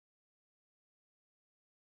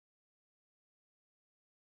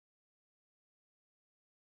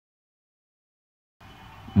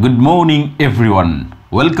Good morning everyone.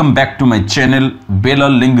 Welcome back to my channel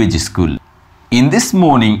Balal Language School. In this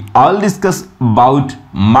morning I'll discuss about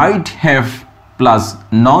might have plus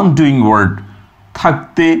non-doing word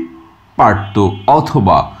থাকতে পারতো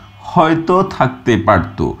অথবা হয়তো থাকতে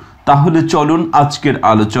পারতো। তাহলে চলুন আজকের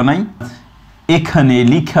আলোচনায়। এখানে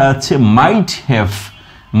লেখা আছে might have।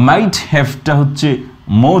 might have টা হচ্ছে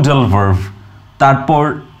modal verb। তারপর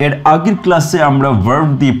এর আগের ক্লাসে আমরা verb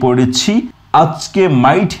দিয়ে পড়েছি। আজকে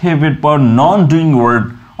might have এর পর নন ডুইং ওয়ার্ড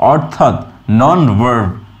অর্থাৎ নন ভার্ব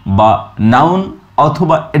বা নাউন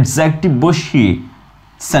অথবা অ্যাডজেক্টিভ বসিয়ে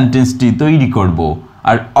সেন্টেন্সটি তৈরি করব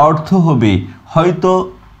আর অর্থ হবে হয়তো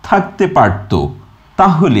থাকতে পারতো।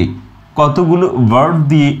 তাহলে কতগুলো ভার্ব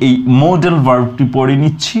দিয়ে এই মডেল ভার্বটি পড়ে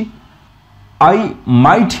নিচ্ছি। I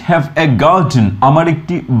might have a garden, আমার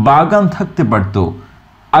একটি বাগান থাকতে পারতো।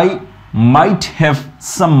 I might have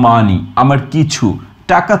some money, আমার কিছু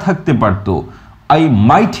টাকা থাকতে পারতো। I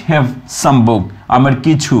might have some book, আমার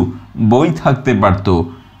কিছু বই থাকতে পারতো।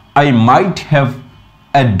 I might have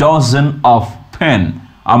a dozen of pen,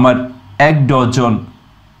 আমার এক ডজন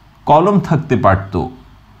কলম থাকতে পারতো।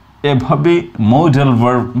 এভাবে মডাল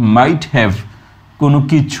ভার্ব might have কোনো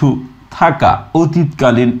কিছু থাকা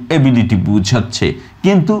অতীতকালীন এবিলিটি বোঝাচ্ছে,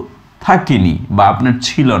 কিন্তু থাকেনি বা আপনার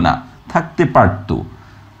ছিল না, থাকতে পারতো।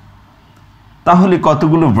 তাহলে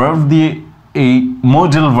কতগুলো ভার্ব দিয়ে এই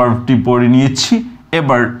মডেল ভার্বটি পড়ে নিয়েছি।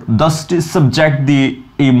 এবার 10টি সাবজেক্ট দিয়ে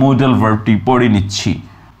এই মডেল ভার্বটি পড়ে নিচ্ছি।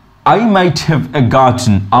 I might have a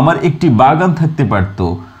garden, আমার একটি বাগান থাকতে পারতো।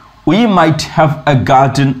 We might have a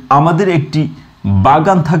garden, আমাদের একটি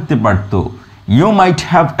বাগান থাকতে পারতো। You might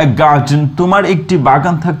have a garden, তোমার একটি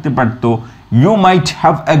বাগান থাকতে পারতো। You might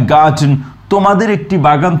have a garden, তোমাদের একটি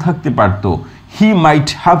বাগান থাকতে পারতো। He might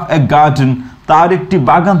have a garden, তার একটি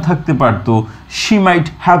বাগান থাকতে পারতো। She might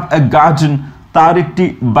have a garden, তার একটি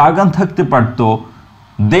বাগান থাকতে পারতো।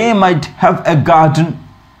 They might have a garden,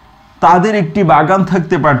 তাদের একটি বাগান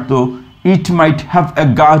থাকতে পারতো। It might have a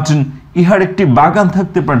garden, ইহার একটি বাগান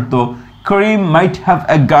থাকতে পারতো। Karim might have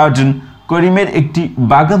a garden, করিমের একটি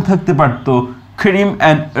বাগান থাকতে পারতো। Karim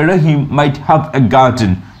and Rahim might have a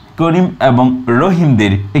garden, করিম এবং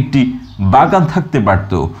রহিমদের একটি বাগান থাকতে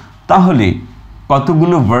পারতো। তাহলে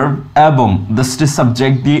কতগুলো ভার্ব এবং 10টি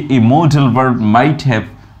সাবজেক্ট দিয়ে এই modal verb might have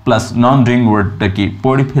plus non doing ওয়ার্ডটাকে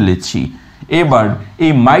পড়ে ফেলেছি। এবার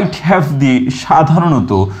এই might have দিয়ে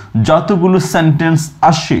সাধারণত যতগুলো সেন্টেন্স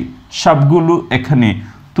আসে সবগুলো এখানে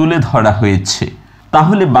তুলে ধরা হয়েছে।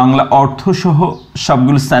 তাহলে বাংলা অর্থ সহ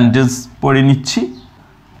সবগুলো সেন্টেন্স পড়ে নিচ্ছি।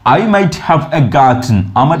 I might have a garden,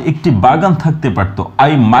 আমার একটি বাগান থাকতে পারতো।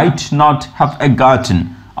 I might not have a garden,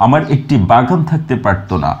 আমার একটি বাগান থাকতে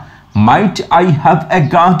পারতো না। Might I have a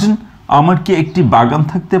garden, আমার কি একটি বাগান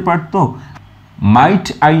থাকতে পারতো? Might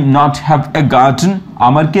I not have a garden,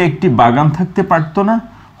 আমার কি একটি বাগান থাকতে পারতো না?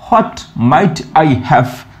 What might I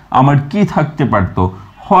have, আমার কি থাকতে পারতো?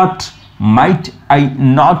 What might I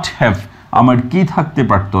not have, আমার কি থাকতে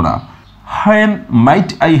পারতো না? When might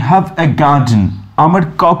I have a garden, আমার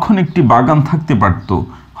কখন একটি বাগান থাকতে পারতো?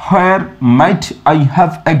 Where might I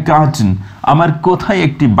have a garden, আমার কোথায়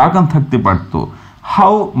একটি বাগান থাকতে পারতো?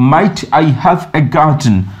 How might I have a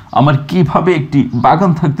garden, আমার কিভাবে একটি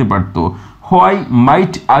বাগান থাকতে পারতো? Why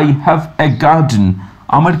might I have a garden,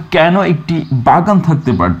 আমার কেন একটি বাগান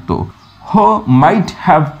থাকতে পারতো? Who might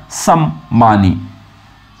have some money,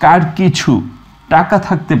 কার কিছু টাকা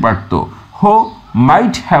থাকতে পারতো? Who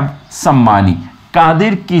might have some money,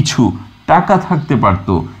 কাদের কিছু টাকা থাকতে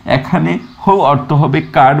পারতো। এখানে হো অর্থ হবে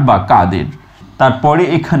কার বা কাদের। তারপরে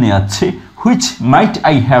এখানে আছে which might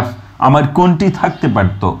I have, আমার কোনটি থাকতে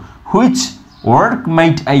পারতো। which work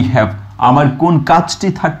might I have, আমার কোন কাজটি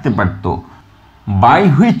থাকতে পারতো। by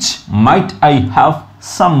which might I have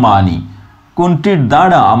some money, কোনটির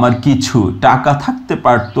দ্বারা আমার কিছু টাকা থাকতে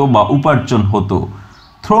পারতো বা উপার্জন হতো।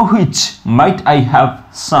 through which might I have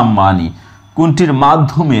some money, কোনটির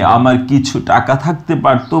মাধ্যমে আমার কিছু টাকা থাকতে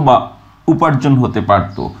পারতো বা উপার্জন হতে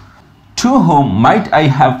পারতো। to whom might I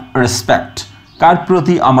have respect, কার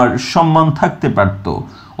প্রতি আমার সম্মান থাকতে পারতো।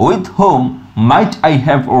 with whom might I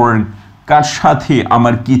have work, কার সাথে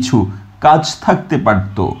আমার কিছু কাজ থাকতে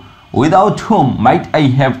পারতো। without whom might I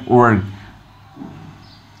have work,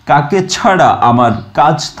 কাকে ছাড়া আমার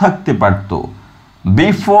কাজ থাকতে পারতো।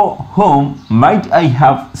 before whom might I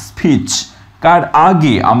have speech, কার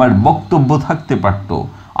আগে আমার বক্তব্য থাকতে পারতো।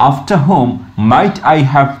 after whom might I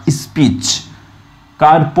have speech,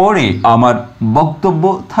 কার পরে আমার বক্তব্য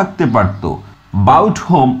থাকতে পারতো। about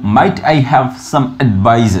whom might I have some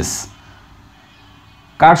advices,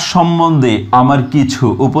 কার সম্বন্ধে আমার কিছু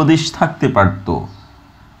উপদেশ থাকতে পারতো।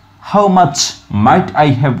 how much might I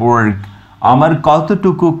have work, আমার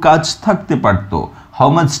কতটুকু কাজ থাকতে পারতো। How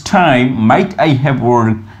much time might I have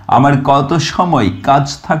worked? আমার কত সময় কাজ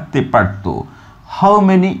থাকতে পারতো। How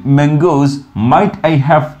many mangoes might I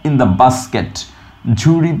have in the basket?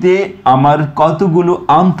 ঝুড়িতে আমার কতগুলো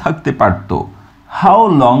আম থাকতে পারতো। How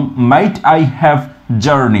long might I have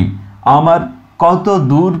journey? আমার কত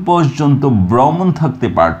দূর পর্যন্ত ভ্রমণ থাকতে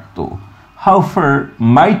পারতো। How far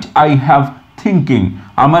might I have thinking?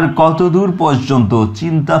 আমার কত দূর পর্যন্ত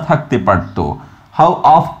চিন্তা থাকতে পারতো। How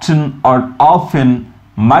often or often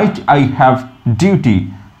might I have duty?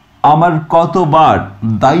 আমার কতবার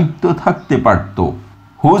দায়িত্ব থাকতে পারতো।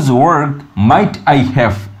 Whose work might I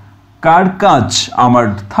have? কার কাজ আমার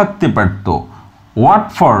থাকতে পারতো। What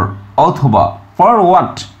for অথবা for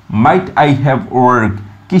what might I have work?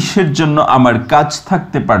 কিসের জন্য আমার কাজ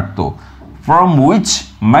থাকতে পারতো। From which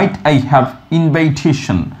might I have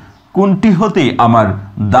invitation? কোনটি হতে আমার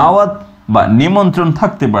দাওয়াত বা নিমন্ত্রণ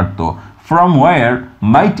থাকতে পারতো। From where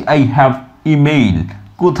might I have email?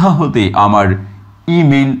 কোথা হতে আমার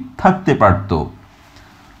ইমেইল থাকতে পারতো।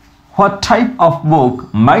 What type of book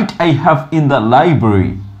might I have in the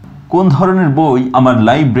library? কোন ধরনের বই আমার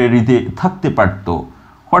লাইব্রেরিতে থাকতে পারতো।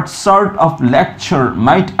 What sort of lecture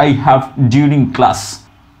might I have during class?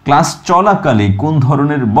 Class চলাকালে কোন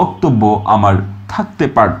ধরনের বক্তব্য আমার থাকতে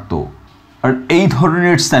পারতো। আর এই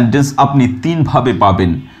ধরনের সেন্টেন্স আপনি তিনভাবে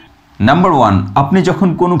পাবেন। নাম্বার 1, আপনি যখন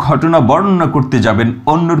কোনো ঘটনা বর্ণনা করতে যাবেন,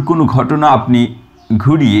 অন্যর কোনো ঘটনা আপনি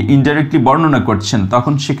ঘুরিয়ে ইনডাইরেক্টলি বর্ণনা করছেন,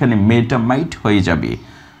 তখন সেখানে মেটা মাইট হয়ে যাবে।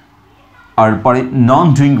 আর পরে নন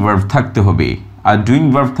ডুইং ভার্ব থাকতে হবে, আর ডুইং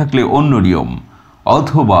ভার্ব থাকলে অন্য নিয়ম।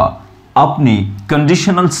 অথবা আপনি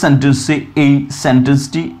কন্ডিশনাল সেন্টেন্সে এই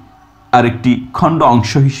সেন্টেন্সটি আরেকটি খণ্ড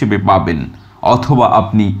অংশ হিসেবে পাবেন, অথবা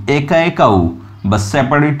আপনি একা একাও বা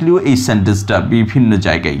সেপারেটলিও এই সেন্টেন্সটা বিভিন্ন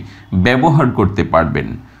জায়গায় ব্যবহার করতে পারবেন।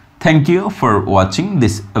 Thank you for watching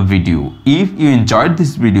this video. If you enjoyed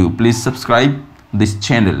this video, please subscribe this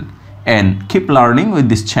channel and keep learning with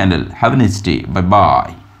this channel. Have a nice day. Bye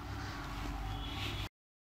bye.